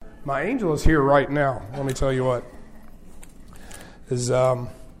My angel is here right now. Let me tell you what.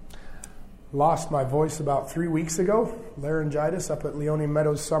 Lost my voice about 3 weeks ago, laryngitis up at Leone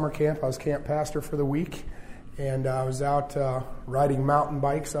Meadows Summer Camp. I was camp pastor for the week, and I was out riding mountain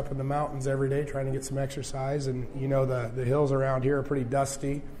bikes up in the mountains every day trying to get some exercise. And you know the hills around here are pretty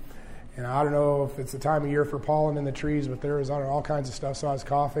dusty. And I don't know if it's the time of year for pollen in the trees, but there was all kinds of stuff. So I was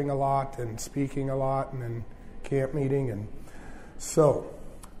coughing a lot and speaking a lot and then camp meeting. And so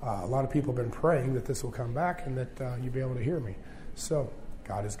a lot of people have been praying that this will come back and that you'll be able to hear me. So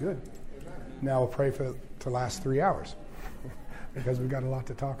God is good. Now we'll pray for the last 3 hours because we've got a lot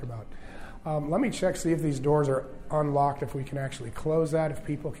to talk about. Let me check, see if these doors are unlocked, if we can actually close that, if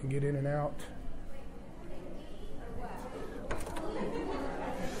people can get in and out.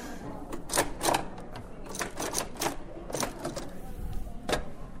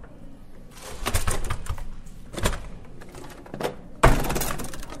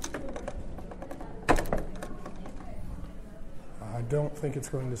 I don't think it's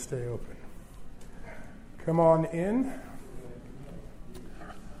going to stay open. Come on in.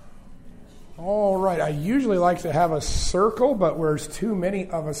 All right, I usually like to have a circle, but there's too many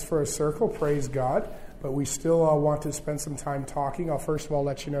of us for a circle, praise God. But we still want to spend some time talking. I'll first of all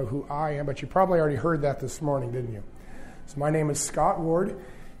let you know who I am, but you probably already heard that this morning, didn't you? So my name is Scott Ward,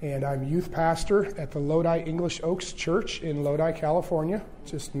 and I'm youth pastor at the Lodi English Oaks Church in Lodi, California,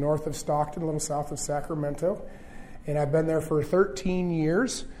 just north of Stockton, a little south of Sacramento. And I've been there for 13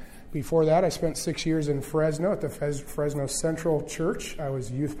 years. Before that, I spent 6 years in Fresno at the Fresno Central Church. I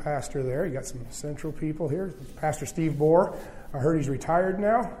was youth pastor there. You got some Central people here. Pastor Steve Bohr, I heard he's retired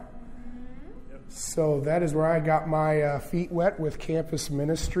now. So that is where I got my feet wet with campus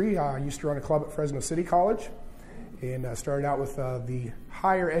ministry. I used to run a club at Fresno City College and started out with the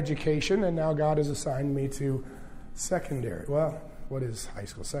higher education, and now God has assigned me to secondary. Well, what is high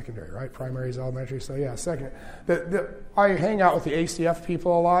school? Secondary, right? Primary is elementary, so yeah, secondary. I hang out with the ACF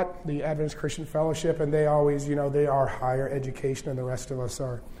people a lot, the Adventist Christian Fellowship, and they always, they are higher education, and the rest of us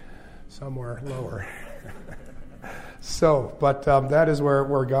are somewhere lower. So, but that is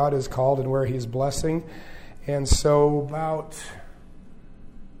where God is called and where He's blessing. And so about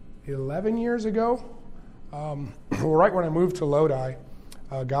 11 years ago, right when I moved to Lodi,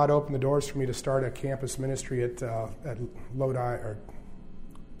 God opened the doors for me to start a campus ministry at Lodi, or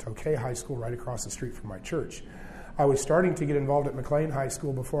Tokay High School, right across the street from my church. I was starting to get involved at McLean High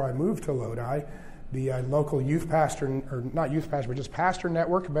School before I moved to Lodi. The local youth pastor, or not youth pastor, but just pastor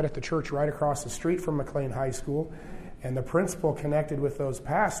network, met at the church right across the street from McLean High School. And the principal connected with those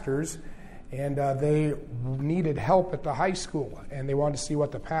pastors, and they needed help at the high school. And they wanted to see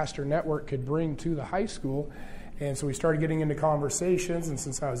what the pastor network could bring to the high school. And so we started getting into conversations, and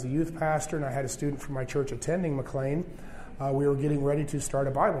since I was a youth pastor and I had a student from my church attending McLean, we were getting ready to start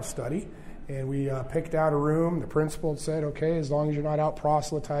a Bible study. And we picked out a room. The principal said, okay, as long as you're not out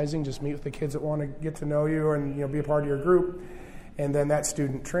proselytizing, just meet with the kids that want to get to know you and be a part of your group. And then that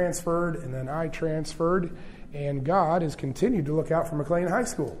student transferred, and then I transferred, and God has continued to look out for McLean High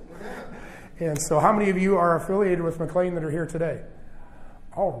School. And so how many of you are affiliated with McLean that are here today?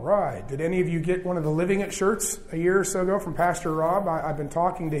 All right. Did any of you get one of the Living It shirts a year or so ago from Pastor Rob? I've been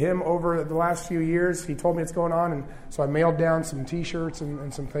talking to him over the last few years. He told me what's going on, and so I mailed down some T-shirts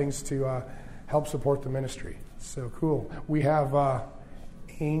and some things to help support the ministry. So cool. We have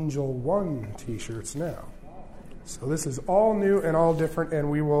Angel One T-shirts now. So this is all new and all different,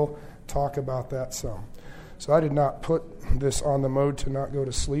 and we will talk about that some. So I did not put this on the mode to not go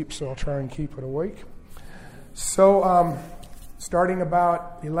to sleep, so I'll try and keep it awake. So starting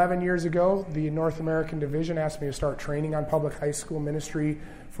about 11 years ago, the North American Division asked me to start training on public high school ministry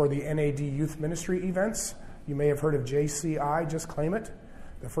for the NAD Youth Ministry events. You may have heard of JCI, Just Claim It.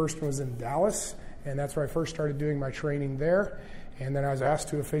 The first one was in Dallas, and that's where I first started doing my training there. And then I was asked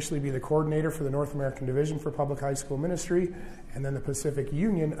to officially be the coordinator for the North American Division for Public High School Ministry. And then the Pacific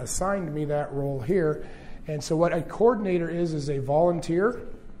Union assigned me that role here. And so what a coordinator is a volunteer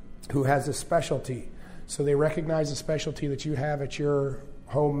who has a specialty. So they recognize the specialty that you have at your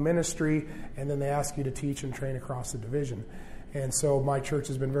home ministry, and then they ask you to teach and train across the division. And so my church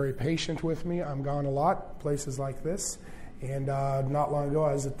has been very patient with me. I'm gone a lot, places like this. And not long ago,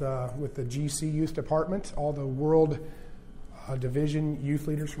 I was with the GC Youth Department, all the world division youth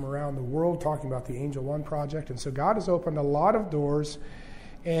leaders from around the world talking about the Angel One Project. And so God has opened a lot of doors,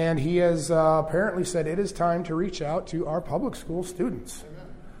 and He has apparently said it is time to reach out to our public school students. Amen.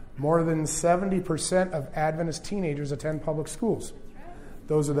 More than 70% of Adventist teenagers attend public schools.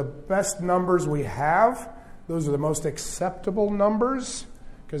 Those are the best numbers we have. Those are the most acceptable numbers,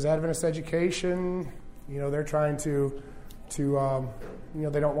 because Adventist education, they're trying to to,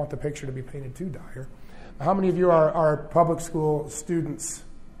 they don't want the picture to be painted too dire. How many of you are public school students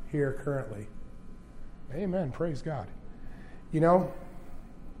here currently? Amen. Praise God.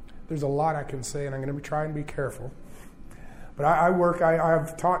 There's a lot I can say, and I'm going to try and be careful. But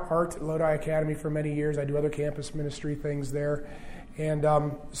I've taught art at Lodi Academy for many years. I do other campus ministry things there. And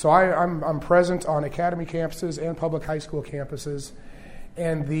so I'm present on academy campuses and public high school campuses.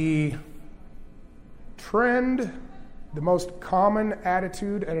 And the trend, the most common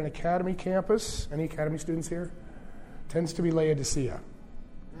attitude at an academy campus, any academy students here, tends to be Laodicea.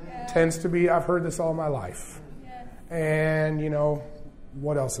 Yeah. Tends to be, I've heard this all my life. Yeah. And,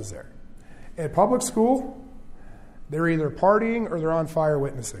 what else is there? At public school, they're either partying or they're on fire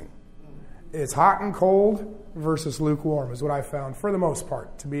witnessing. It's hot and cold versus lukewarm is what I found for the most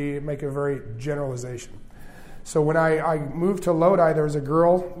part, to make a very generalization. So when I moved to Lodi, there was a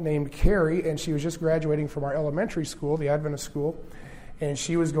girl named Carrie, and she was just graduating from our elementary school, the Adventist school, and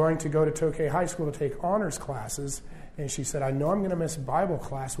she was going to go to Tokay High School to take honors classes. And she said, I know I'm going to miss Bible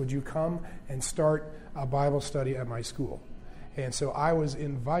class. Would you come and start a Bible study at my school? And so I was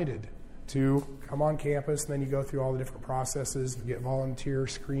invited to come on campus, and then you go through all the different processes, get volunteer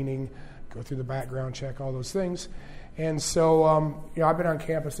screening, go through the background check, all those things. And so, I've been on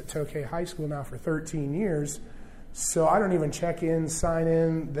campus at Tokay High School now for 13 years, so I don't even check in, sign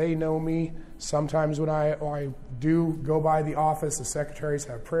in. They know me. Sometimes when I do go by the office, the secretaries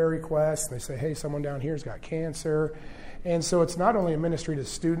have prayer requests, and they say, hey, someone down here's got cancer. And so it's not only a ministry to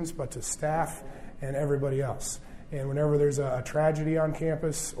students, but to staff and everybody else. And whenever there's a tragedy on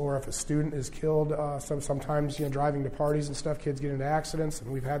campus, or if a student is killed, sometimes driving to parties and stuff, kids get into accidents,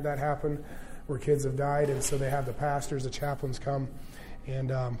 and we've had that happen where kids have died. And so they have the pastors, the chaplains come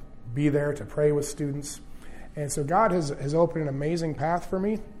and be there to pray with students. And so God has opened an amazing path for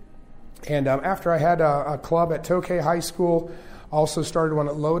me. And after I had a club at Tokay High School, also started one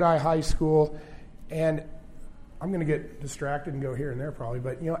at Lodi High School, and I'm going to get distracted and go here and there probably,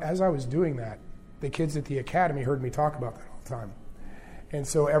 but as I was doing that, the kids at the academy heard me talk about that all the time. And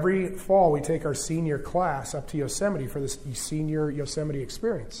so every fall we take our senior class up to Yosemite for this senior Yosemite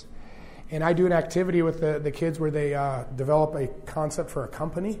experience. And I do an activity with the kids where they develop a concept for a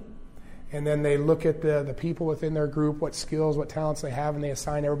company, and then they look at the people within their group, what skills, what talents they have, and they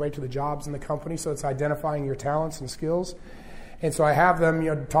assign everybody to the jobs in the company. So it's identifying your talents and skills. And so I have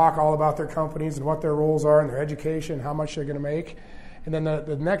them talk all about their companies and what their roles are and their education, how much they're going to make. And then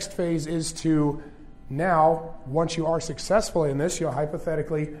the next phase is to now, once you are successful in this,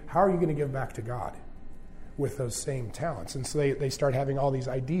 hypothetically, how are you going to give back to God with those same talents? And so they start having all these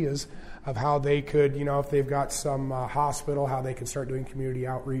ideas of how they could, if they've got some hospital, how they could start doing community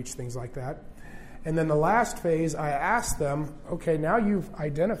outreach, things like that. And then the last phase, I ask them, okay, now you've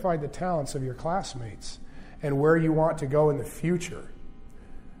identified the talents of your classmates and where you want to go in the future.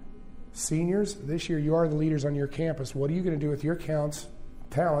 Seniors, this year you are the leaders on your campus. What are you going to do with your talents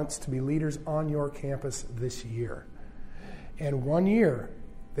to be leaders on your campus this year? And 1 year,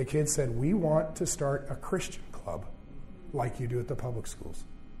 the kids said, we want to start a Christian club like you do at the public schools.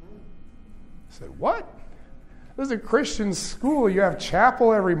 I said, what? This is a Christian school. You have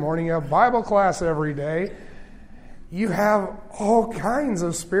chapel every morning. You have Bible class every day. You have all kinds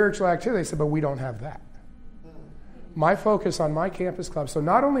of spiritual activity. They said, but we don't have that. My focus on my campus club. So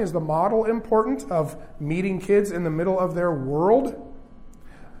not only is the model important of meeting kids in the middle of their world,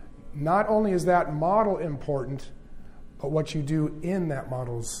 not only is that model important, but what you do in that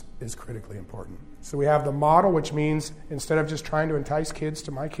model is critically important. So we have the model, which means instead of just trying to entice kids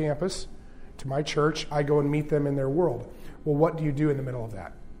to my campus, to my church, I go and meet them in their world. Well, what do you do in the middle of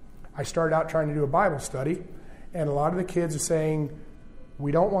that? I started out trying to do a Bible study, and a lot of the kids are saying,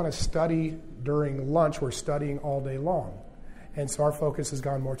 we don't want to study during lunch, we're studying all day long. And so our focus has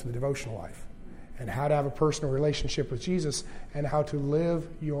gone more to the devotional life and how to have a personal relationship with Jesus and how to live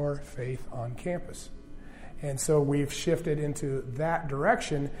your faith on campus. And so we've shifted into that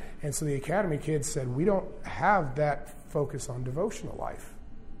direction. And so the academy kids said, we don't have that focus on devotional life.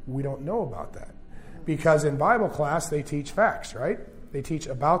 We don't know about that. Because in Bible class, they teach facts, right? They teach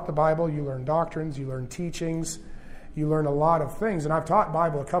about the Bible. You learn doctrines, you learn teachings, you learn a lot of things. And I've taught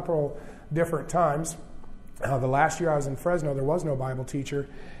Bible a couple different times. The last year I was in Fresno, there was no Bible teacher.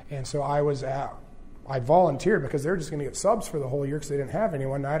 And so I volunteered because they were just going to get subs for the whole year because they didn't have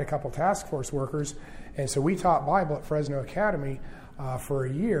anyone. I had a couple task force workers. And so we taught Bible at Fresno Academy for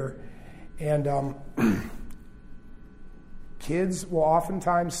a year. And kids will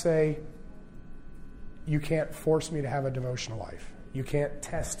oftentimes say, you can't force me to have a devotional life. You can't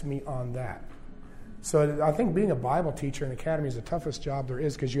test me on that. So I think being a Bible teacher in academy is the toughest job there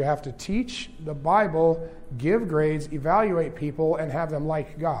is, because you have to teach the Bible, give grades, evaluate people, and have them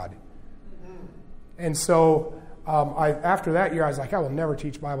like God. And so after that year, I was like, I will never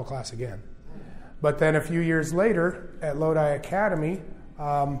teach Bible class again. But then a few years later at Lodi Academy,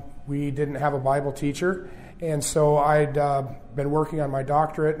 we didn't have a Bible teacher. And so I'd been working on my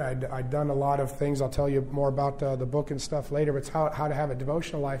doctorate, and I'd done a lot of things. I'll tell you more about the book and stuff later, but it's how to have a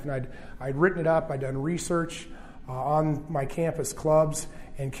devotional life. And I'd written it up. I'd done research on my campus clubs,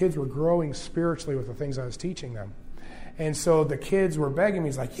 and kids were growing spiritually with the things I was teaching them. And so the kids were begging me,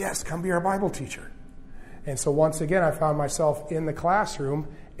 he's like, yes, come be our Bible teacher. And so once again, I found myself in the classroom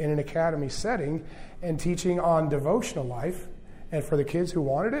in an academy setting and teaching on devotional life. And for the kids who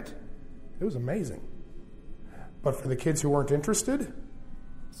wanted it, it was amazing. But for the kids who weren't interested, I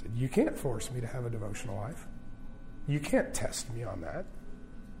said, you can't force me to have a devotional life. You can't test me on that.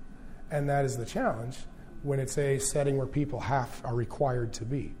 And that is the challenge when it's a setting where people are required to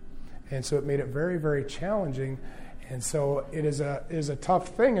be. And so it made it very, very challenging. And so it is a tough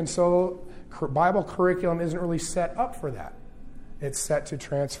thing. And so Bible curriculum isn't really set up for that. It's set to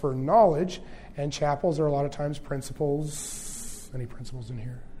transfer knowledge, and chapels are a lot of times principals. Any principals in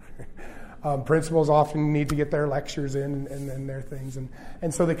here? Principals often need to get their lectures in and their things.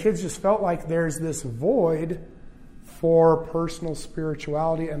 And so the kids just felt like there's this void for personal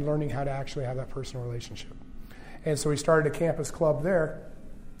spirituality and learning how to actually have that personal relationship. And so we started a campus club there.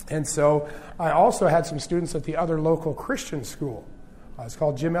 And so I also had some students at the other local Christian school. It's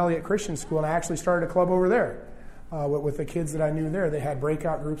called Jim Elliott Christian School, and I actually started a club over there with the kids that I knew there. They had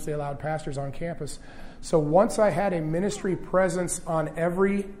breakout groups. They allowed pastors on campus. So once I had a ministry presence on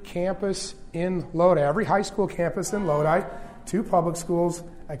every campus in Lodi, every high school campus in Lodi, 2 public schools,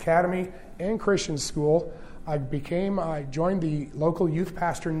 academy, and Christian school, I joined the local youth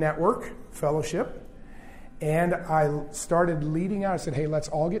pastor network fellowship, and I started leading out. I said, hey, let's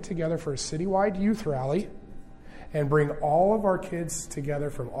all get together for a citywide youth rally and bring all of our kids together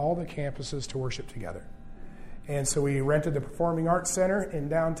from all the campuses to worship together. And so we rented the Performing Arts Center in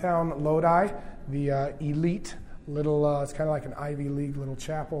downtown Lodi, the elite little, it's kind of like an Ivy League little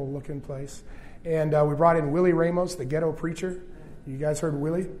chapel-looking place. And we brought in Willie Ramos, the ghetto preacher. You guys heard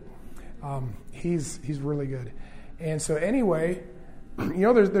Willie? He's really good. And so anyway, you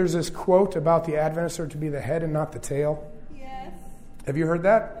know, there's this quote about the Adventists are to be the head and not the tail. Yes. Have you heard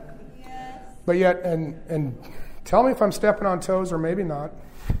that? Yes. But yet, and tell me if I'm stepping on toes or maybe not.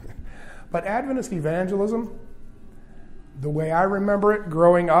 But Adventist evangelism, the way I remember it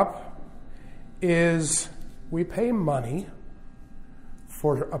growing up, is we pay money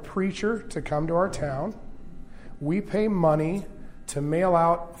for a preacher to come to our town. We pay money to mail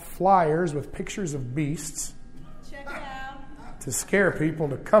out flyers with pictures of beasts. Check it out. To scare people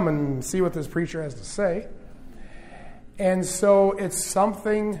to come and see what this preacher has to say. And so it's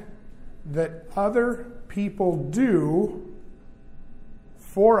something that other people do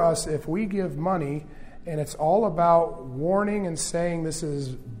for us if we give money, and it's all about warning and saying this is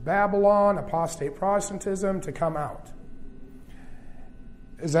Babylon, apostate Protestantism, to come out.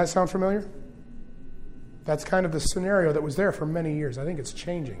 Does that sound familiar? That's kind of the scenario that was there for many years. I think it's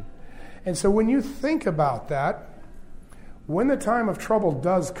changing. And so when you think about that, when the time of trouble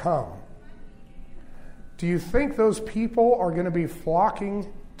does come, do you think those people are going to be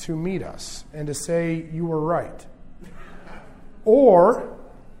flocking to meet us and to say, you were right? Or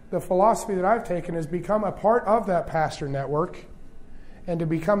the philosophy that I've taken is become a part of that pastor network, and to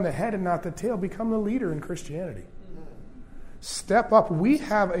become the head and not the tail, become the leader in Christianity. Step up. We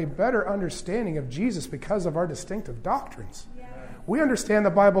have a better understanding of Jesus because of our distinctive doctrines. Yeah. We understand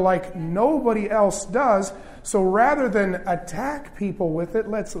the Bible like nobody else does, so rather than attack people with it,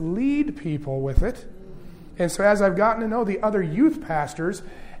 let's lead people with it. And so as I've gotten to know the other youth pastors,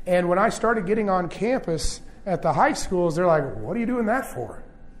 and when I started getting on campus at the high schools, they're like, what are you doing that for?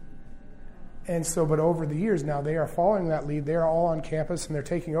 And so, but over the years now, they are following that lead. They are all on campus, and they're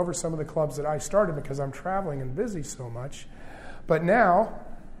taking over some of the clubs that I started because I'm traveling and busy so much. But now,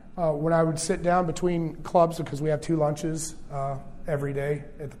 when I would sit down between clubs, because we have 2 lunches every day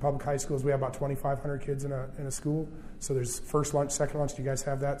at the public high schools, we have about 2,500 kids in a school. So there's first lunch, second lunch. Do you guys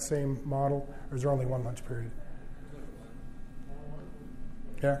have that same model, or is there only one lunch period?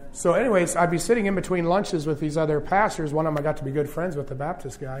 Yeah. So anyways, I'd be sitting in between lunches with these other pastors. One of them I got to be good friends with, the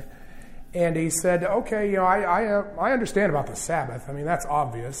Baptist guy. And he said, okay, you know, I understand about the Sabbath. I mean, that's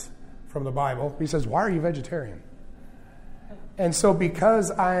obvious from the Bible. He says, why are you vegetarian? And so because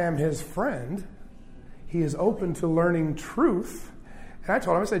I am his friend, he is open to learning truth. And I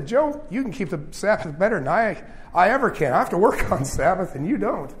told him, I said, Joe, you can keep the Sabbath better than I ever can. I have to work on Sabbath and you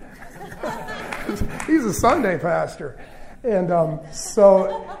don't. He's a Sunday pastor. And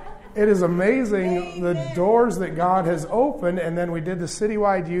so it is amazing the doors that God has opened. And then we did the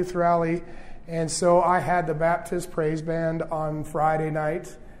citywide youth rally. And so I had the Baptist Praise Band on Friday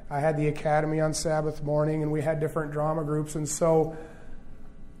night. I had the Academy on Sabbath morning, and we had different drama groups. And so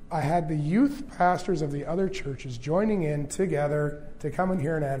I had the youth pastors of the other churches joining in together to come and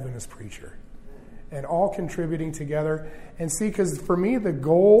hear an Adventist preacher, and all contributing together. And see, because for me, the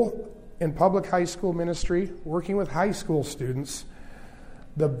goal in public high school ministry, working with high school students,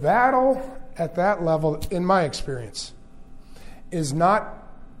 the battle at that level, in my experience, is not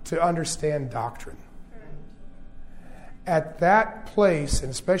to understand doctrine. At that place,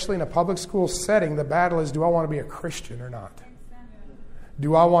 and especially in a public school setting, the battle is, do I want to be a Christian or not?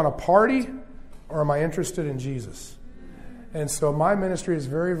 Do I want to party, or am I interested in Jesus? And so my ministry is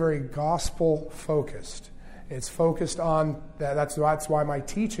very, very gospel focused. It's focused on that. That's why my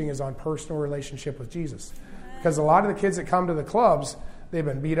teaching is on personal relationship with Jesus. Because a lot of the kids that come to the clubs, they've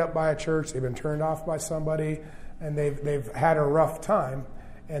been beat up by a church, they've been turned off by somebody, and they've had a rough time,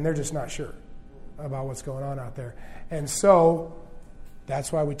 and they're just not sure about what's going on out there. And so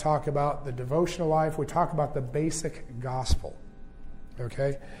that's why we talk about the devotional life. We talk about the basic gospel.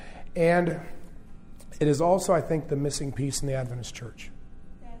 Okay? And it is also, I think, the missing piece in the Adventist church.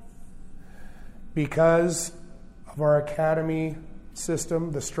 Yes. Because of our academy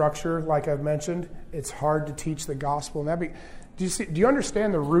system, the structure, like I've mentioned, it's hard to teach the gospel. And do you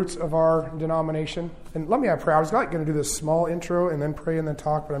understand the roots of our denomination? And let me have prayer. I was going to do this small intro and then pray and then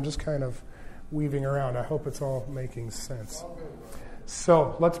talk, but I'm just kind of weaving around. I hope it's all making sense.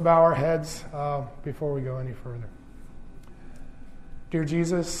 So let's bow our heads before we go any further. Dear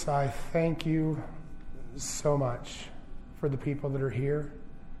Jesus, I thank you so much for the people that are here,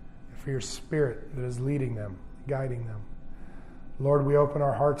 and for your Spirit that is leading them, guiding them. Lord, we open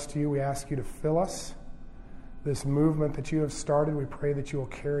our hearts to you. We ask you to fill us. This movement that you have started, we pray that you will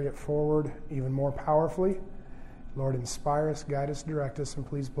carry it forward even more powerfully. Lord, inspire us, guide us, direct us, and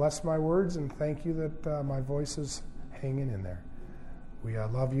please bless my words, and thank you that my voice is hanging in there. We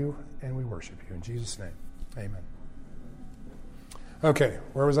love you and we worship you. In Jesus' name, amen. Okay,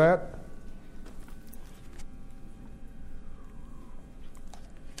 where was I at?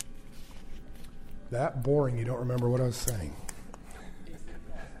 That boring, you don't remember what I was saying.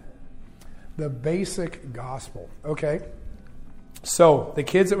 The basic gospel. Okay. So, the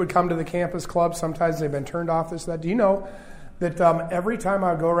kids that would come to the campus club, sometimes they've been turned off, this, that. Do you know that every time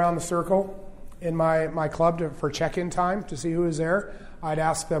I would go around the circle in my club for check-in time to see who is there, I'd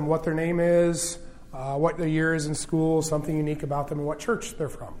ask them what their name is, what their year is in school, something unique about them, and what church they're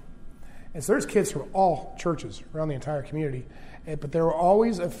from. And so there's kids from all churches around the entire community. But there were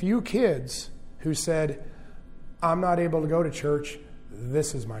always a few kids who said, I'm not able to go to church,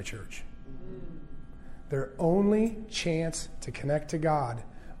 this is my church. Their only chance to connect to God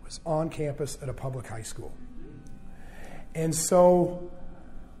was on campus at a public high school. And so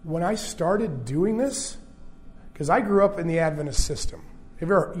when I started doing this, because I grew up in the Adventist system.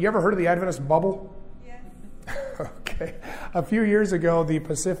 You ever heard of the Adventist bubble? Yes. Okay. A few years ago, the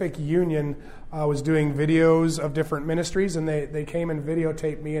Pacific Union was doing videos of different ministries, and they came and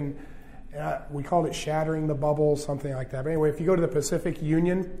videotaped me, and we called it Shattering the Bubble, something like that. But anyway, if you go to the Pacific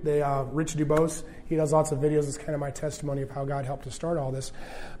Union, Rich Dubose, he does lots of videos. It's kind of my testimony of how God helped to start all this.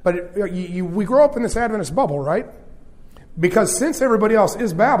 But we grow up in this Adventist bubble, right? Because since everybody else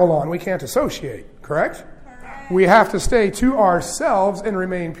is Babylon, we can't associate, correct? We have to stay to ourselves and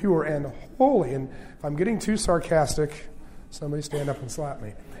remain pure and holy. And if I'm getting too sarcastic, somebody stand up and slap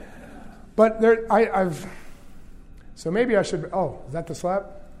me. But so maybe I should, is that the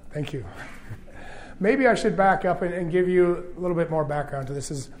slap? Thank you. Maybe I should back up and give you a little bit more background to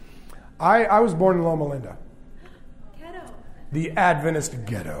this. I was born in Loma Linda. Ghetto. The Adventist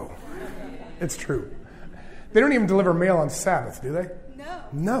ghetto. It's true. They don't even deliver mail on Sabbath, do they? No.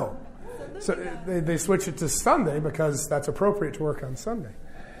 No. So they switch it to Sunday because that's appropriate to work on Sunday.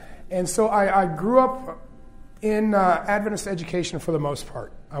 And so I grew up in Adventist education for the most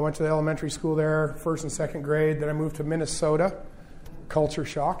part. I went to the elementary school there, first and second grade. Then I moved to Minnesota. Culture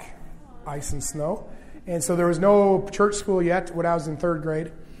shock, ice and snow. And so there was no church school yet when I was in third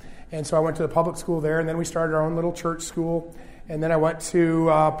grade. And so I went to the public school there, and then we started our own little church school. And then I went to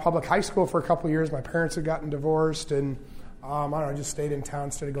public high school for a couple of years. My parents had gotten divorced, and I just stayed in town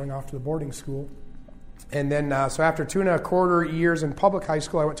instead of going off to the boarding school. And then, so after 2.25 years in public high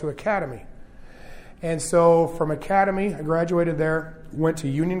school, I went to Academy. And so from Academy, I graduated there, went to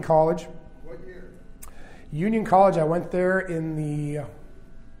Union College. What year? Union College, I went there in the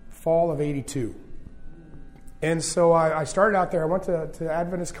fall of '82. And so I started out there. I went to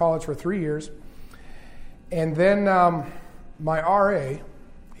Adventist college for 3 years. And then my RA,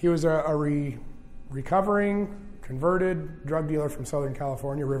 he was a recovering, converted drug dealer from Southern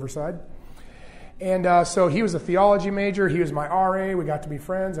California, Riverside. And so he was a theology major. He was my RA. We got to be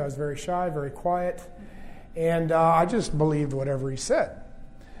friends. I was very shy, very quiet. And I just believed whatever he said.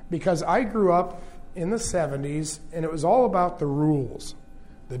 Because I grew up in the 70s, and it was all about the rules,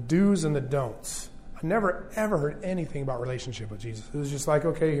 the do's and the don'ts. I never, ever heard anything about relationship with Jesus. It was just like,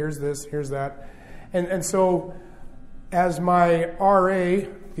 okay, here's this, here's that. And so as my RA,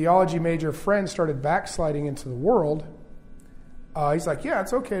 theology major friend started backsliding into the world, he's like, yeah,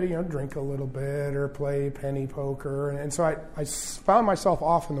 it's okay to drink a little bit or play penny poker. And so I found myself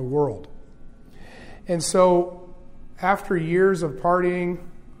off in the world. And so after years of partying,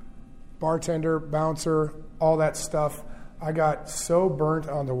 bartender, bouncer, all that stuff, I got so burnt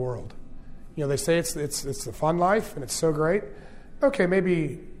on the world. They say it's the fun life and it's so great. Okay,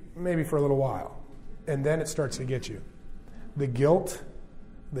 maybe for a little while. And then it starts to get you. The guilt,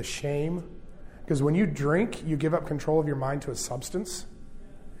 the shame. Because when you drink, you give up control of your mind to a substance.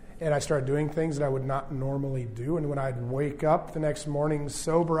 And I started doing things that I would not normally do. And when I'd wake up the next morning,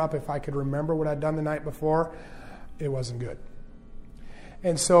 sober up, if I could remember what I'd done the night before, it wasn't good.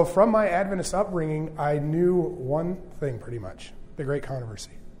 And so from my Adventist upbringing, I knew one thing pretty much, the great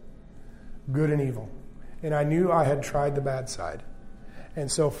controversy, good and evil. And I knew I had tried the bad side.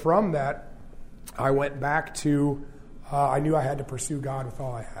 And so from that, I went back to, I knew I had to pursue God with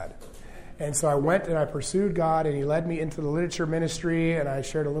all I had. And so I went and I pursued God, and he led me into the literature ministry, and I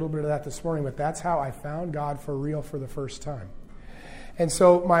shared a little bit of that this morning, but that's how I found God for real for the first time. And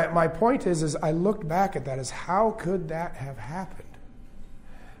so my point is I looked back at that as how could that have happened?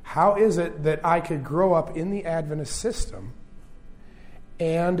 How is it that I could grow up in the Adventist system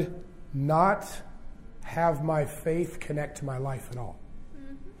and not have my faith connect to my life at all?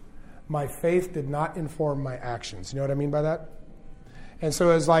 Mm-hmm. My faith did not inform my actions. You know what I mean by that? And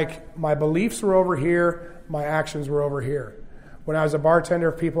so it was like my beliefs were over here, my actions were over here. When I was a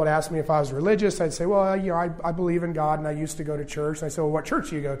bartender, if people would ask me if I was religious, I'd say, well, I believe in God, and I used to go to church. And I say, well, what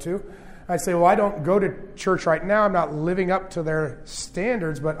church do you go to? I'd say, well, I don't go to church right now. I'm not living up to their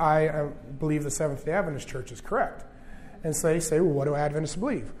standards, but I believe the Seventh-day Adventist Church is correct. And so they say, well, what do Adventists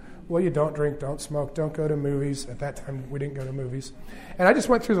believe? Well, you don't drink, don't smoke, don't go to movies. At that time, we didn't go to movies. And I just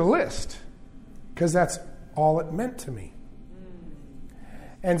went through the list because that's all it meant to me.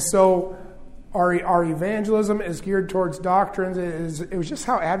 And so our evangelism is geared towards doctrines. It was just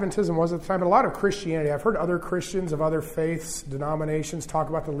how Adventism was at the time. But a lot of Christianity, I've heard other Christians of other faiths, denominations, talk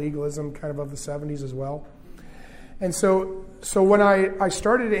about the legalism kind of the 70s as well. And so when I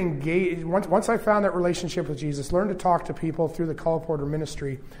started to engage, once I found that relationship with Jesus, learned to talk to people through the colloporter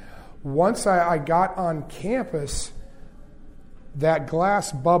ministry, once I got on campus, that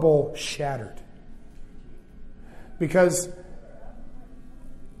glass bubble shattered. Because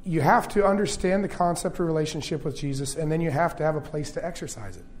you have to understand the concept of relationship with Jesus, and then you have to have a place to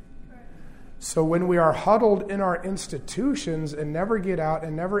exercise it. So when we are huddled in our institutions and never get out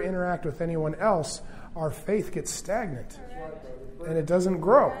and never interact with anyone else, our faith gets stagnant and it doesn't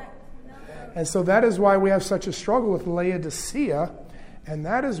grow. And so that is why we have such a struggle with Laodicea, and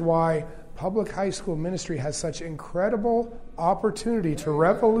that is why public high school ministry has such incredible opportunity to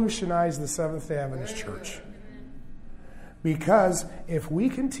revolutionize the Seventh-day Adventist Church. Because if we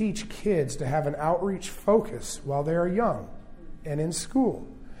can teach kids to have an outreach focus while they are young and in school,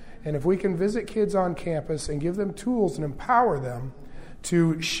 and if we can visit kids on campus and give them tools and empower them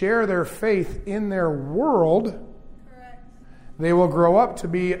to share their faith in their world, correct, they will grow up to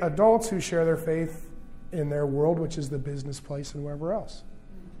be adults who share their faith in their world, which is the business place and wherever else.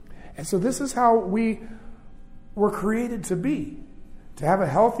 And so this is how we were created to be. To have a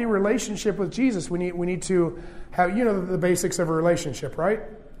healthy relationship with Jesus, we need to have, the basics of a relationship, right?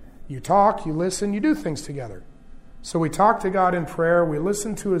 You talk, you listen, you do things together. So we talk to God in prayer, we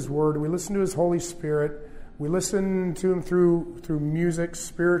listen to his word, we listen to his Holy Spirit, we listen to him through music,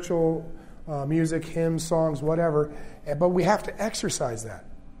 spiritual music, hymns, songs, whatever. But we have to exercise that.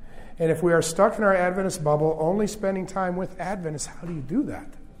 And if we are stuck in our Adventist bubble, only spending time with Adventists, how do you do that?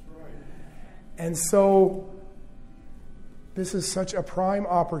 And so this is such a prime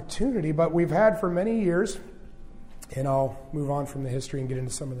opportunity, but we've had for many years, and I'll move on from the history and get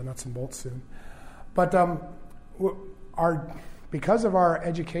into some of the nuts and bolts soon. But because of our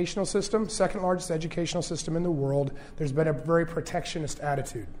educational system, second largest educational system in the world, there's been a very protectionist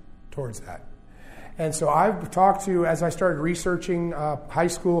attitude towards that. And so I've talked to, as I started researching high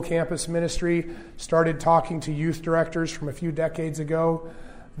school campus ministry, started talking to youth directors from a few decades ago.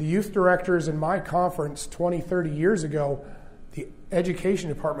 The youth directors in my conference 20, 30 years ago, the education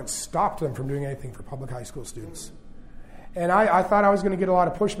department stopped them from doing anything for public high school students. And I thought I was going to get a lot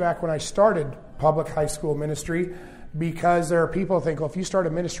of pushback when I started public high school ministry, because there are people who think, well, if you start a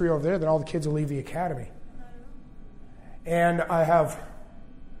ministry over there, then all the kids will leave the academy. And I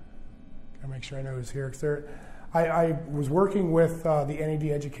make sure I know who's here. I was working with the NED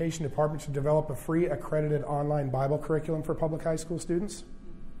Education Department to develop a free accredited online Bible curriculum for public high school students.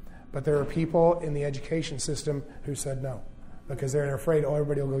 But there are people in the education system who said no, because they're afraid,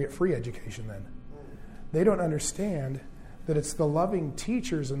 everybody will go get free education then. They don't understand that it's the loving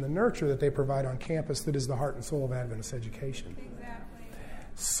teachers and the nurture that they provide on campus that is the heart and soul of Adventist education. Exactly.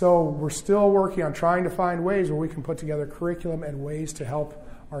 So we're still working on trying to find ways where we can put together curriculum and ways to help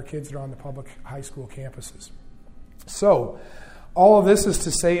our kids that are on the public high school campuses. So all of this is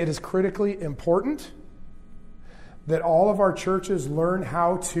to say it is critically important that all of our churches learn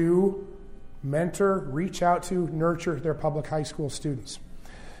how to mentor, reach out to, nurture their public high school students.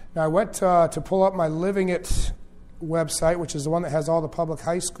 Now I went to pull up my Living It website, which is the one that has all the public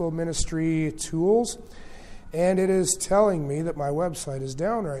high school ministry tools, and it is telling me that my website is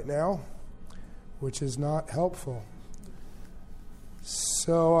down right now, which is not helpful.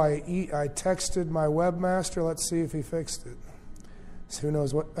 So I texted my webmaster. Let's see if he fixed it. So who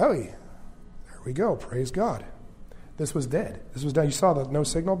knows what? Oh, there we go. Praise God. This was dead. This was done. You saw the no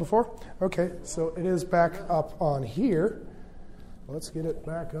signal before? Okay, so it is back up on here. Let's get it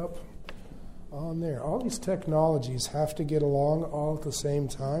back up on there. All these technologies have to get along all at the same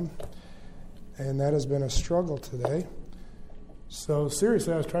time, and that has been a struggle today. So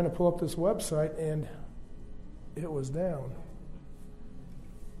seriously, I was trying to pull up this website, and it was down.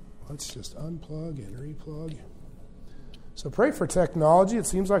 Let's just unplug and replug. So pray for technology. It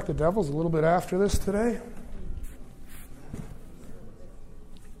seems like the devil's a little bit after this today.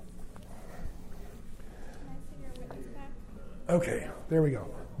 Okay, there we go.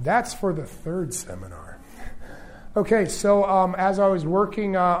 That's for the third seminar. Okay, so as I was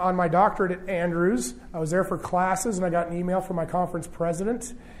working on my doctorate at Andrews, I was there for classes, and I got an email from my conference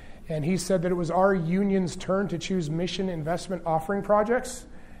president, and he said that it was our union's turn to choose mission investment offering projects.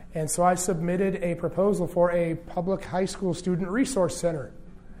 And so I submitted a proposal for a public high school student resource center.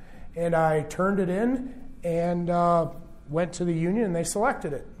 And I turned it in and went to the union, and they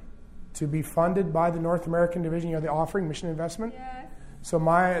selected it to be funded by the North American Division, the offering mission investment. Yes. So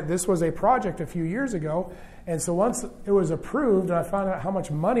this was a project a few years ago, and so once it was approved and I found out how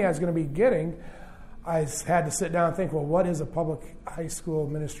much money I was going to be getting, I had to sit down and think, well, what is a public high school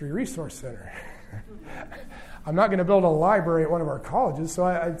ministry resource center? I'm not going to build a library at one of our colleges, so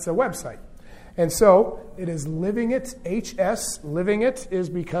it's a website. And so it is Living It, HS. Living It is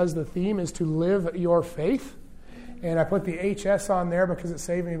because the theme is to live your faith. And I put the HS on there because it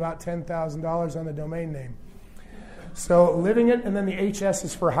saved me about $10,000 on the domain name. So Living It, and then the HS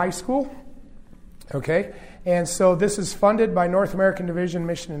is for high school. Okay? And so this is funded by North American Division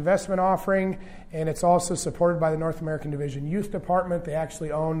Mission Investment Offering, and it's also supported by the North American Division Youth Department. They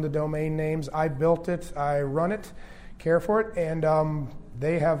actually own the domain names. I built it, I run it, care for it, and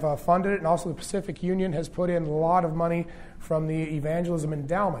they have funded it. And also the Pacific Union has put in a lot of money from the Evangelism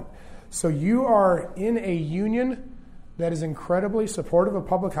Endowment. So you are in a union that is incredibly supportive of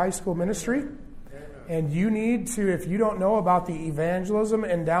public high school ministry. And you need to, if you don't know about the Evangelism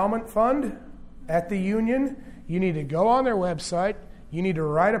Endowment Fund at the union, you need to go on their website. You need to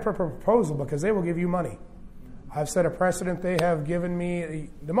write up a proposal because they will give you money. I've set a precedent. They have given me,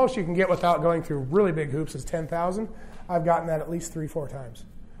 the most you can get without going through really big hoops is $10,000. I've gotten that at least 3-4 times.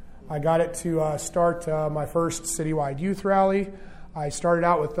 I got it to start my first citywide youth rally. I started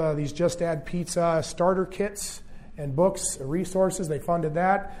out with these Just Add Pizza starter kits and books, resources. They funded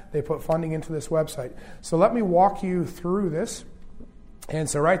that. They put funding into this website. So let me walk you through this. And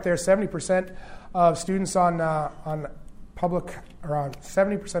so right there, 70% of students on public, around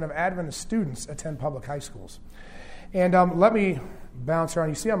 70% of Adventist students attend public high schools. And let me bounce around.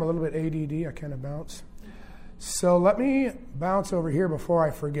 You see I'm a little bit ADD. I kind of bounce. So let me bounce over here before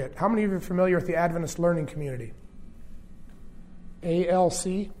I forget. How many of you are familiar with the Adventist Learning Community?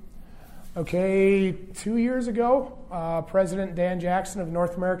 ALC. Okay, 2 years ago, President Dan Jackson of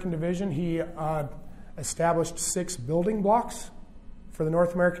North American Division, he established 6 building blocks for the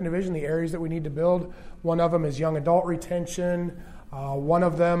North American Division, the areas that we need to build. One of them is young adult retention. One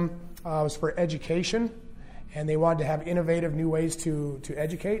of them was for education, and they wanted to have innovative new ways to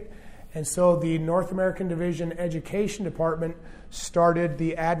educate. And so the North American Division Education Department started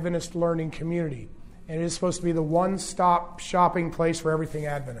the Adventist Learning Community. And it is supposed to be the one-stop shopping place for everything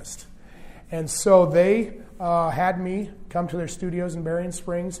Adventist. And so they had me come to their studios in Berrien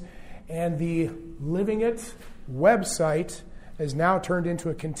Springs, and the Living It website is now turned into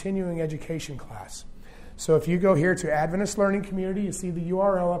a continuing education class. So if you go here to Adventist Learning Community, you see the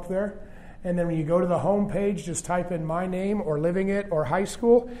URL up there. And then when you go to the home page, just type in my name or Living It or high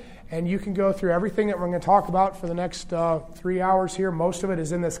school, and you can go through everything that we're going to talk about for the next 3 hours here. Most of it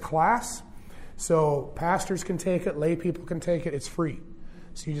is in this class. So pastors can take it, lay people can take it. It's free.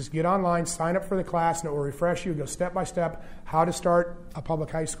 So you just get online, sign up for the class, and it will refresh you, go step by step, how to start a public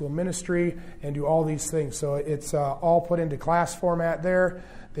high school ministry and do all these things. So it's all put into class format there.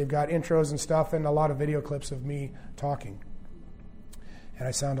 They've got intros and stuff and a lot of video clips of me talking. And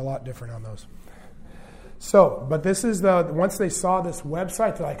I sound a lot different on those. So, but this is once they saw this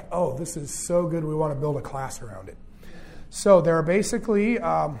website, they're like, oh, this is so good, we want to build a class around it. So there are basically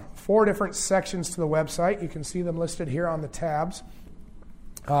 4 different sections to the website. You can see them listed here on the tabs.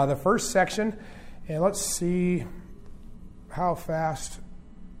 The first section, and let's see how fast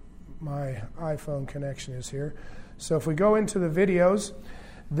my iPhone connection is here. So if we go into the videos,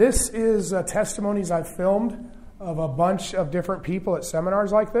 this is testimonies I've filmed of a bunch of different people at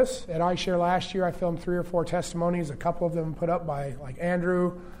seminars like this. At iShare last year, I filmed 3 or 4 testimonies, a couple of them put up by like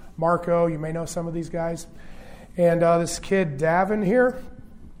Andrew, Marco, you may know some of these guys. And this kid, Davin here,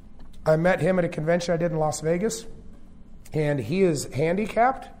 I met him at a convention I did in Las Vegas, and he is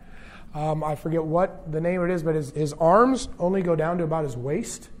handicapped. I forget what the name of it is, but his arms only go down to about his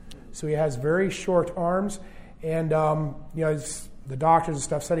waist. So he has very short arms, and the doctors and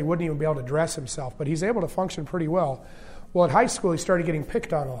stuff said he wouldn't even be able to dress himself, but he's able to function pretty well. Well, at high school, he started getting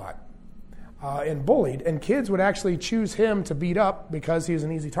picked on a lot and bullied, and kids would actually choose him to beat up because he's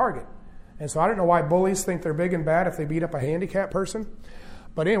an easy target. And so I don't know why bullies think they're big and bad if they beat up a handicapped person.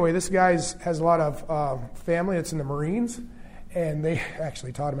 But anyway, this guy has a lot of family that's in the Marines, and they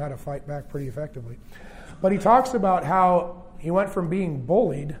actually taught him how to fight back pretty effectively. But he talks about how he went from being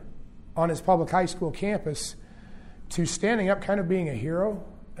bullied on his public high school campus to standing up, kind of being a hero,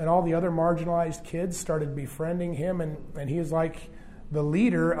 and all the other marginalized kids started befriending him, and he is like the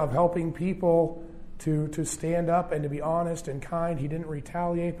leader of helping people to stand up and to be honest and kind. He didn't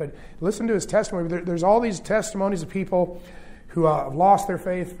retaliate, but listen to his testimony. There's all these testimonies of people who have lost their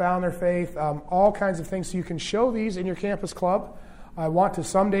faith, found their faith, all kinds of things. So you can show these in your campus club. I want to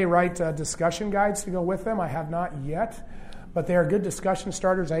someday write discussion guides to go with them. I have not yet, but they are good discussion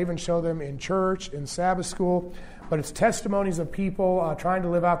starters. I even show them in church, in Sabbath school. But it's testimonies of people trying to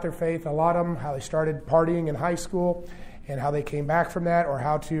live out their faith. A lot of them, how they started partying in high school and how they came back from that, or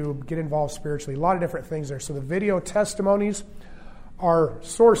how to get involved spiritually. A lot of different things there. So the video testimonies are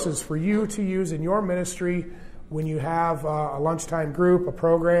sources for you to use in your ministry when you have a lunchtime group, a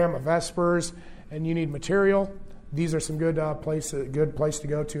program, a Vespers, and you need material. These are some good place to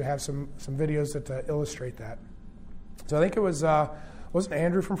go to have some videos that illustrate that. So I think it was wasn't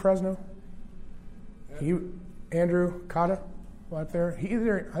Andrew from Fresno? Andrew Cotta, out there.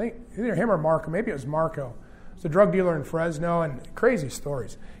 I think either him or Marco. Maybe it was Marco. He's a drug dealer in Fresno, and crazy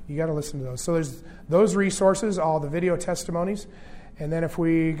stories. You got to listen to those. So there's those resources, all the video testimonies, and then if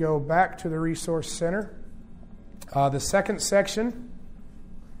we go back to the resource center, the second section,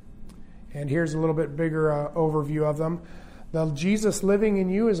 and here's a little bit bigger overview of them. The Jesus Living in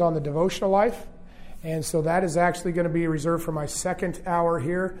You is on the devotional life. And so that is actually going to be reserved for my second hour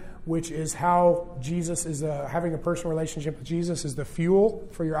here, which is how Jesus is having a personal relationship with Jesus is the fuel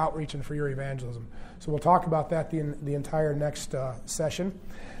for your outreach and for your evangelism. So we'll talk about that the entire next session.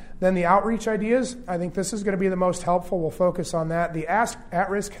 Then the outreach ideas, I think this is going to be the most helpful. We'll focus on that. The Ask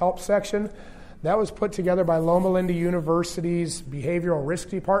At-Risk Help section, that was put together by Loma Linda University's Behavioral Risk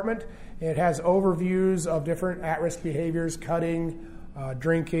Department. It has overviews of different at-risk behaviors, cutting,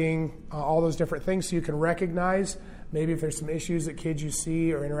 drinking, all those different things, so you can recognize maybe if there's some issues that kids you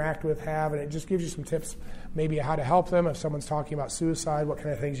see or interact with have, and it just gives you some tips maybe how to help them if someone's talking about suicide, what kind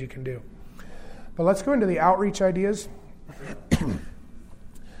of things you can do. But let's go into the outreach ideas.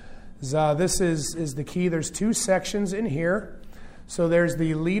 This is the key. There's 2 sections in here. So there's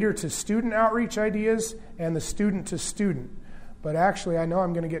the leader to student outreach ideas and the student to student. But actually, I know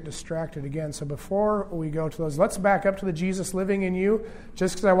I'm going to get distracted again. So before we go to those, let's back up to the Jesus Living in You,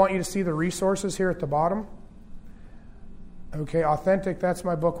 just because I want you to see the resources here at the bottom. Okay, Authentic, that's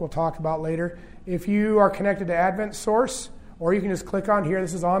my book we'll talk about later. If you are connected to Advent Source, or you can just click on here.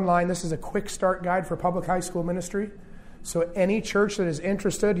 This is online. This is a quick start guide for public high school ministry. So any church that is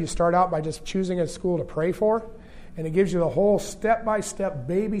interested, you start out by just choosing a school to pray for. And it gives you the whole step-by-step,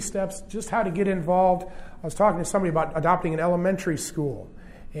 baby steps, just how to get involved. I was talking to somebody about adopting an elementary school.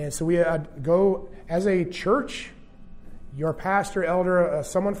 And so we go, as a church, your pastor, elder,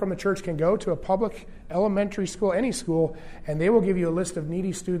 someone from the church can go to a public elementary school, any school, and they will give you a list of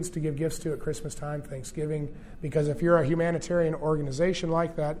needy students to give gifts to at Christmas time, Thanksgiving, because if you're a humanitarian organization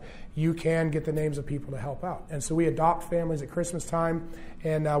like that, you can get the names of people to help out. And so we adopt families at Christmas time,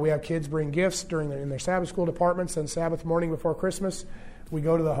 and we have kids bring gifts in their Sabbath school departments, and Sabbath morning before Christmas, we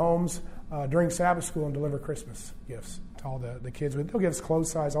go to the homes during Sabbath school and deliver Christmas gifts to all the kids. They'll give us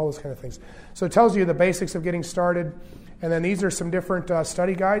clothes size, all those kind of things. So it tells you the basics of getting started. And then these are some different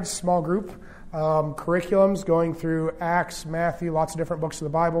study guides, small group curriculums going through Acts, Matthew, lots of different books of the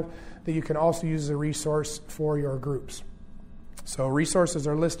Bible that you can also use as a resource for your groups. So resources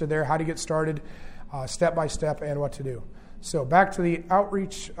are listed there, how to get started, step by step, and what to do. So back to the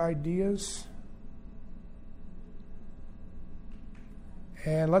outreach ideas.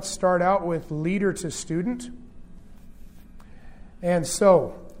 And let's start out with leader to student. And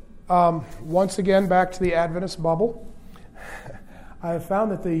so, once again, back to the Adventist bubble. I have found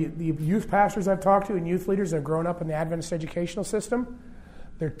that the youth pastors I've talked to and youth leaders that have grown up in the Adventist educational system,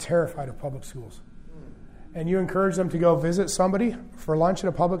 they're terrified of public schools. And you encourage them to go visit somebody for lunch at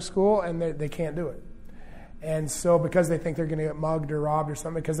a public school, and they can't do it. And so because they think they're going to get mugged or robbed or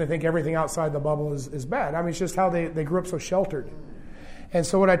something, because they think everything outside the bubble is bad. I mean, it's just how they grew up so sheltered. And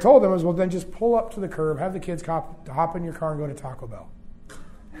so what I told them was, well, then just pull up to the curb, have the kids hop in your car and go to Taco Bell.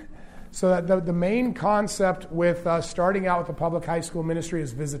 So that the main concept with starting out with the public high school ministry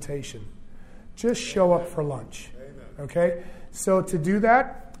is visitation. Just show up for lunch. Okay? So to do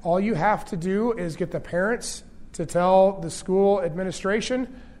that, all you have to do is get the parents to tell the school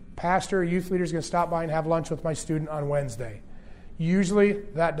administration, pastor, youth leader is going to stop by and have lunch with my student on Wednesday. Usually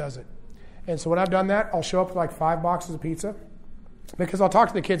that does it. And so when I've done that, I'll show up with like 5 boxes of pizza, because I'll talk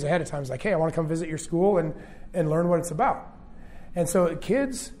to the kids ahead of time. It's like, hey, I want to come visit your school and learn what it's about. And so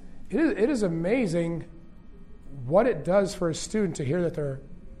kids, it is amazing what it does for a student to hear that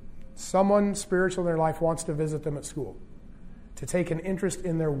someone spiritual in their life wants to visit them at school, to take an interest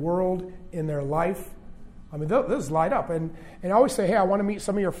in their world, in their life. I mean, those light up. And I always say, hey, I want to meet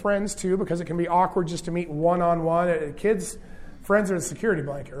some of your friends too, because it can be awkward just to meet one-on-one. Kids, friends are a security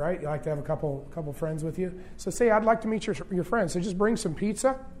blanket, right? You like to have a couple friends with you. So say, I'd like to meet your friends. So just bring some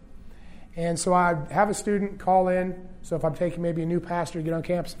pizza. And so I have a student call in. So if I'm taking maybe a new pastor to get on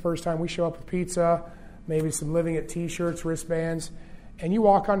campus the first time, we show up with pizza, maybe some Living It t-shirts, wristbands. And you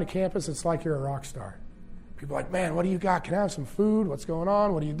walk onto campus, it's like you're a rock star. People are like, man, what do you got? Can I have some food? What's going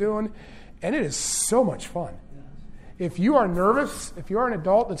on? What are you doing? And it is so much fun. If you are nervous, if you are an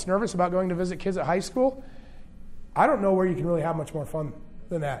adult that's nervous about going to visit kids at high school, I don't know where you can really have much more fun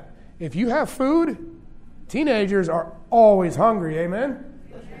than that. If you have food, teenagers are always hungry, amen?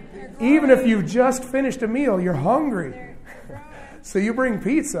 Even if you've just finished a meal, you're hungry. So you bring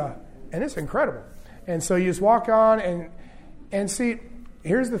pizza, and it's incredible. And so you just walk on and see,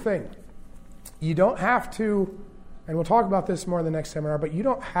 here's the thing. You don't have to, and we'll talk about this more in the next seminar, but you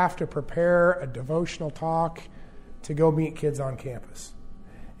don't have to prepare a devotional talk to go meet kids on campus.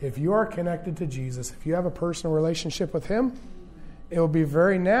 If you are connected to Jesus, if you have a personal relationship with Him, it will be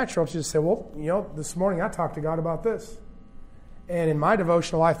very natural to just say, well, this morning I talked to God about this. And in my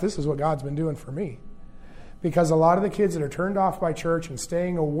devotional life, this is what God's been doing for me. Because a lot of the kids that are turned off by church and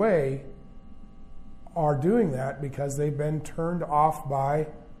staying away are doing that because they've been turned off by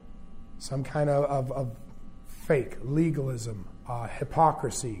some kind of fake legalism,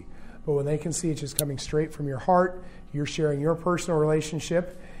 hypocrisy. But when they can see it's just coming straight from your heart, you're sharing your personal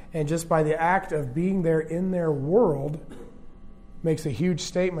relationship, and just by the act of being there in their world makes a huge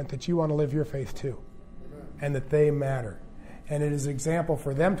statement that you want to live your faith too, and that they matter. And it is an example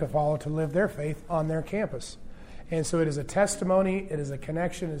for them to follow, to live their faith on their campus. And so it is a testimony, it is a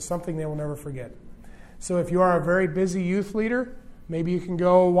connection, it's something they will never forget. So if you are a very busy youth leader, maybe you can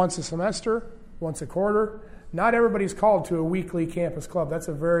go once a semester, once a quarter. Not everybody's called to a weekly campus club. That's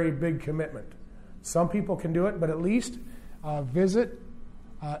a very big commitment. Some people can do it, but at least visit,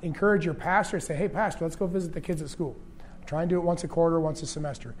 encourage your pastor, say, hey, pastor, let's go visit the kids at school. Try and do it once a quarter, once a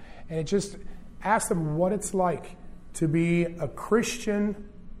semester. And it just ask them what it's like to be a Christian,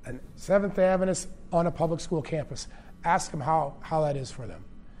 a Seventh Adventist on a public school campus. Ask them how that is for them.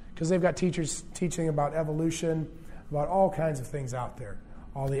 Because they've got teachers teaching about evolution, about all kinds of things out there.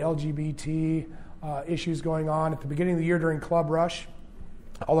 All the LGBT issues going on. At the beginning of the year during Club Rush,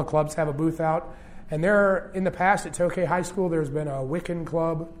 all the clubs have a booth out. And there, in the past at Tokay High School, there's been a Wiccan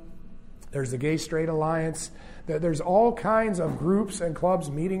club. There's the Gay Straight Alliance. There's all kinds of groups and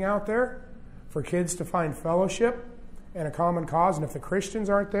clubs meeting out there for kids to find fellowship and a common cause. And if the Christians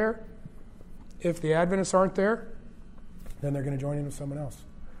aren't there, if the Adventists aren't there, then they're going to join in with someone else.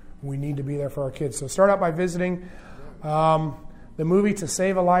 We need to be there for our kids. So start out by visiting. The movie To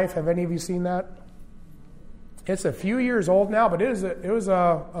Save a Life, have any of you seen that? It's a few years old now, but it was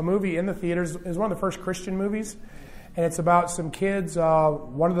a movie in the theaters. It was one of the first Christian movies, and it's about some kids.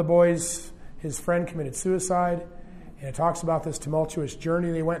 One of the boys, his friend committed suicide, and it talks about this tumultuous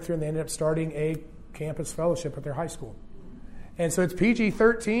journey they went through, and they ended up starting a campus fellowship at their high school. And so it's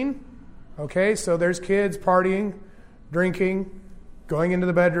PG-13, okay? So there's kids partying, drinking, going into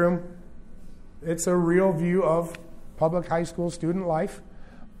the bedroom. It's a real view of public high school student life,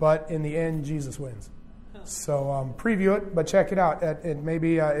 but in the end, Jesus wins. So preview it, but check it out.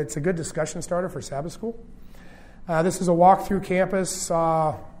 It's a good discussion starter for Sabbath school. This is a walk through campus.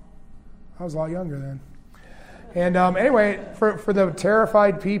 I was a lot younger then. And anyway, for the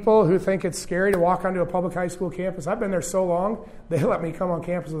terrified people who think it's scary to walk onto a public high school campus, I've been there so long, they let me come on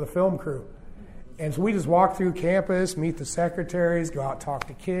campus with a film crew. And so we just walk through campus, meet the secretaries, go out, talk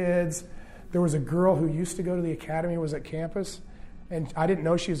to kids. There was a girl who used to go to the academy, was at campus, and I didn't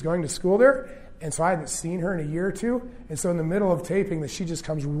know she was going to school there, and so I hadn't seen her in a year or two. And so in the middle of taping, she just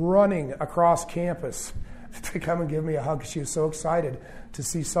comes running across campus to come and give me a hug. She was so excited to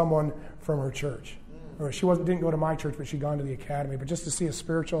see someone from her church. Or she didn't go to my church, but she'd gone to the academy. But just to see a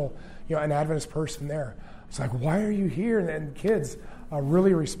spiritual, an Adventist person there, it's like, why are you here? And kids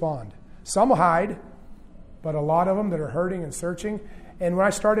really respond. Some hide, but a lot of them that are hurting and searching. And when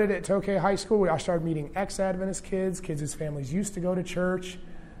I started at Tokay High School, I started meeting ex-Adventist kids whose families used to go to church.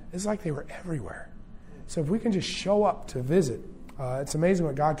 It's like they were everywhere. So if we can just show up to visit, it's amazing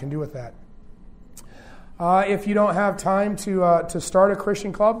what God can do with that. If you don't have time to start a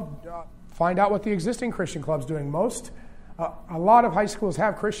Christian club, find out what the existing Christian club's doing. A lot of high schools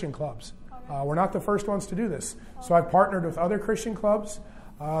have Christian clubs. We're not the first ones to do this. So I've partnered with other Christian clubs.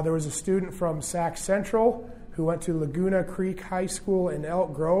 There was a student from Sac Central who went to Laguna Creek High School in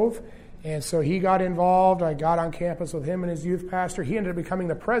Elk Grove. And so he got involved. I got on campus with him and his youth pastor. He ended up becoming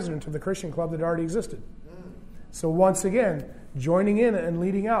the president of the Christian club that already existed. So once again, joining in and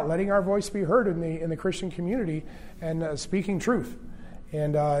leading out, letting our voice be heard in the Christian community and speaking truth.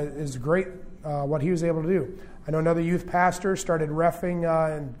 And it's great what he was able to do. I know another youth pastor started reffing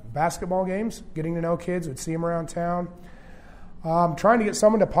in basketball games, getting to know kids, would see them around town. Trying to get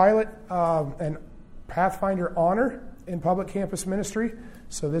someone to pilot an Pathfinder Honor in public campus ministry.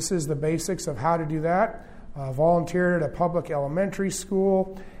 So this is the basics of how to do that. Volunteered at a public elementary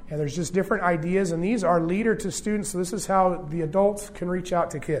school. And there's just different ideas. And these are leader to students. So this is how the adults can reach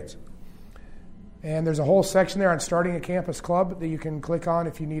out to kids. And there's a whole section there on starting a campus club that you can click on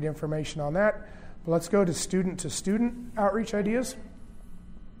if you need information on that. But let's go to student outreach ideas.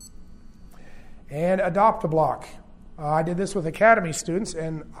 And adopt a block. I did this with academy students,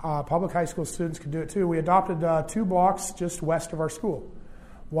 and public high school students could do it too. We adopted 2 blocks just west of our school.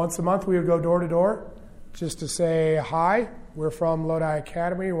 Once a month we would go door to door just to say, hi, we're from Lodi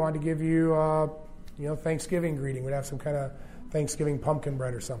Academy. We wanted to give you Thanksgiving greeting. We'd have some kind of Thanksgiving pumpkin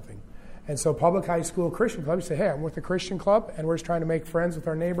bread or something. And so public high school Christian club, you say, hey, I'm with the Christian club, and we're just trying to make friends with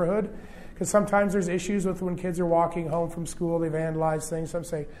our neighborhood. Because sometimes there's issues with when kids are walking home from school, they vandalize things. Some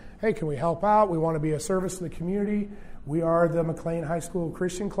say, hey, can we help out? We want to be a service to the community. We are the McLean High School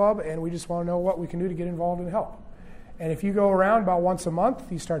Christian Club, and we just want to know what we can do to get involved and help. And if you go around about once a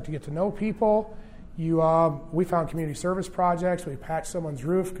month, you start to get to know people. We found community service projects. We patched someone's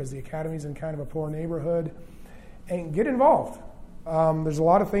roof because the academy's in kind of a poor neighborhood. And get involved. There's a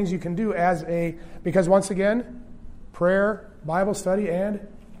lot of things you can do because once again, prayer, Bible study, and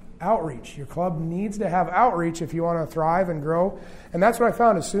outreach. Your club needs to have outreach if you want to thrive and grow. And that's what I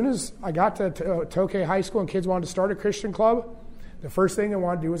found. As soon as I got to Tokay High School and kids wanted to start a Christian club, the first thing they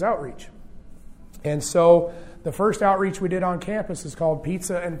wanted to do was outreach. And so the first outreach we did on campus is called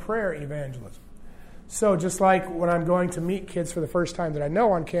Pizza and Prayer Evangelism. So just like when I'm going to meet kids for the first time that I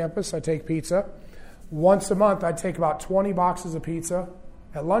know on campus, I take pizza. Once a month, I'd take about 20 boxes of pizza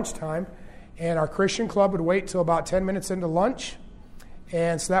at lunchtime, and our Christian club would wait till about 10 minutes into lunch.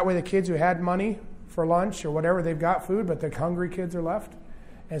 And so that way the kids who had money for lunch or whatever, they've got food, but the hungry kids are left.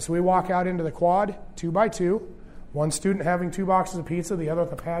 And so we walk out into the quad, 2 by 2, one student having 2 boxes of pizza, the other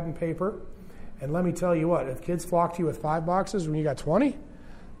with a pad and paper. And let me tell you what, if kids flock to you with 5 boxes when you got 20,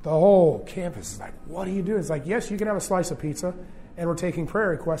 the whole campus is like, what do you do? It's like, yes, you can have a slice of pizza, and we're taking prayer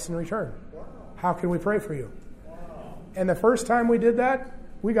requests in return. How can we pray for you? And the first time we did that,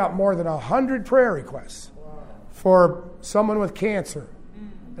 we got more than 100 prayer requests for someone with cancer,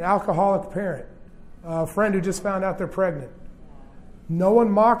 an alcoholic parent, a friend who just found out they're pregnant. No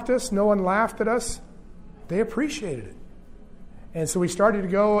one mocked us. No one laughed at us. They appreciated it. And so we started to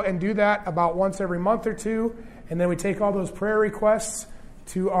go and do that about once every month or two, and then we take all those prayer requests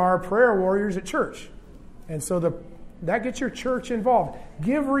to our prayer warriors at church. And so the That gets your church involved.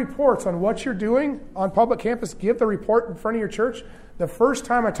 Give reports on what you're doing on public campus. Give the report in front of your church. The first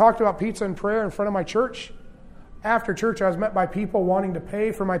time I talked about pizza and prayer in front of my church, after church I was met by people wanting to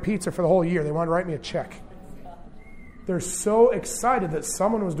pay for my pizza for the whole year. They wanted to write me a check. They're so excited that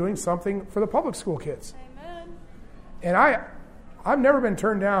someone was doing something for the public school kids. Amen. And I've never been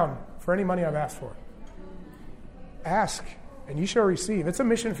turned down for any money I've asked for. Ask, and you shall receive. It's a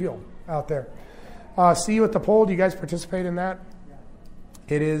mission field out there. See you at the pole. Do you guys participate in that?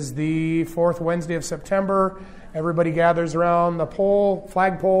 It is the 4th Wednesday of September. Everybody gathers around the pole,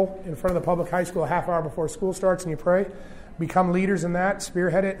 flagpole, in front of the public high school a half hour before school starts, and you pray. Become leaders in that.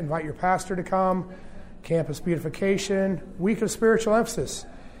 Spearhead it. Invite your pastor to come. Campus beautification. Week of spiritual emphasis.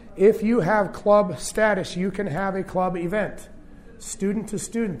 If you have club status, you can have a club event. Student to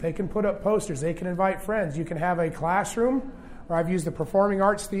student. They can put up posters. They can invite friends. You can have a classroom. Or I've used the Performing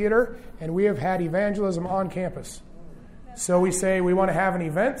Arts Theater, and we have had evangelism on campus. So we say we want to have an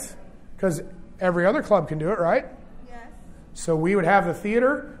event because every other club can do it, right? Yes. So we would have the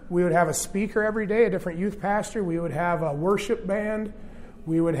theater. We would have a speaker every day, a different youth pastor. We would have a worship band.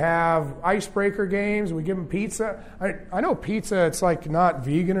 We would have icebreaker games. We give them pizza. I know pizza, it's like not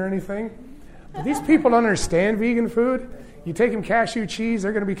vegan or anything. But these people don't understand vegan food. You take them cashew cheese,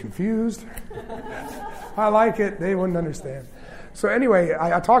 they're going to be confused. I like it. They wouldn't understand. So anyway,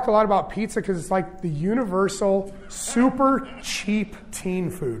 I talk a lot about pizza because it's like the universal, super cheap teen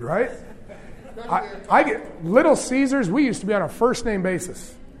food, right? I get Little Caesars. We used to be on a first name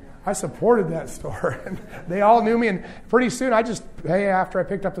basis. I supported that store, and they all knew me. And pretty soon, after I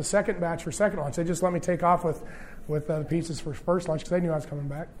picked up the second batch for second lunch, they just let me take off with the pizzas for first lunch because they knew I was coming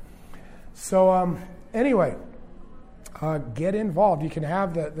back. So anyway. Get involved. You can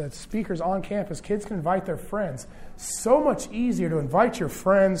have the speakers on campus. Kids can invite their friends. So much easier to invite your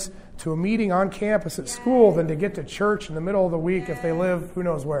friends to a meeting on campus at school than to get to church in the middle of the week if they live who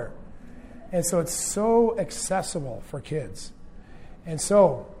knows where. And so it's so accessible for kids. And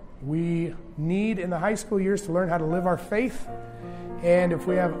so we need in the high school years to learn how to live our faith. And if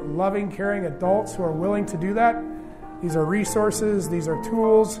we have loving, caring adults who are willing to do that, these are resources, these are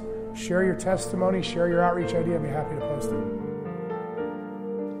tools. Share your testimony, share your outreach idea. I'd be happy to post it.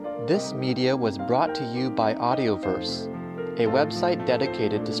 This media was brought to you by Audioverse, a website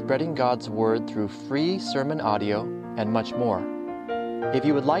dedicated to spreading God's Word through free sermon audio and much more. If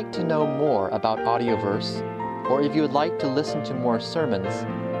you would like to know more about Audioverse, or if you would like to listen to more sermons,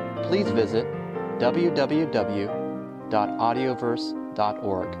 please visit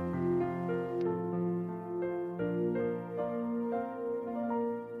www.audioverse.org.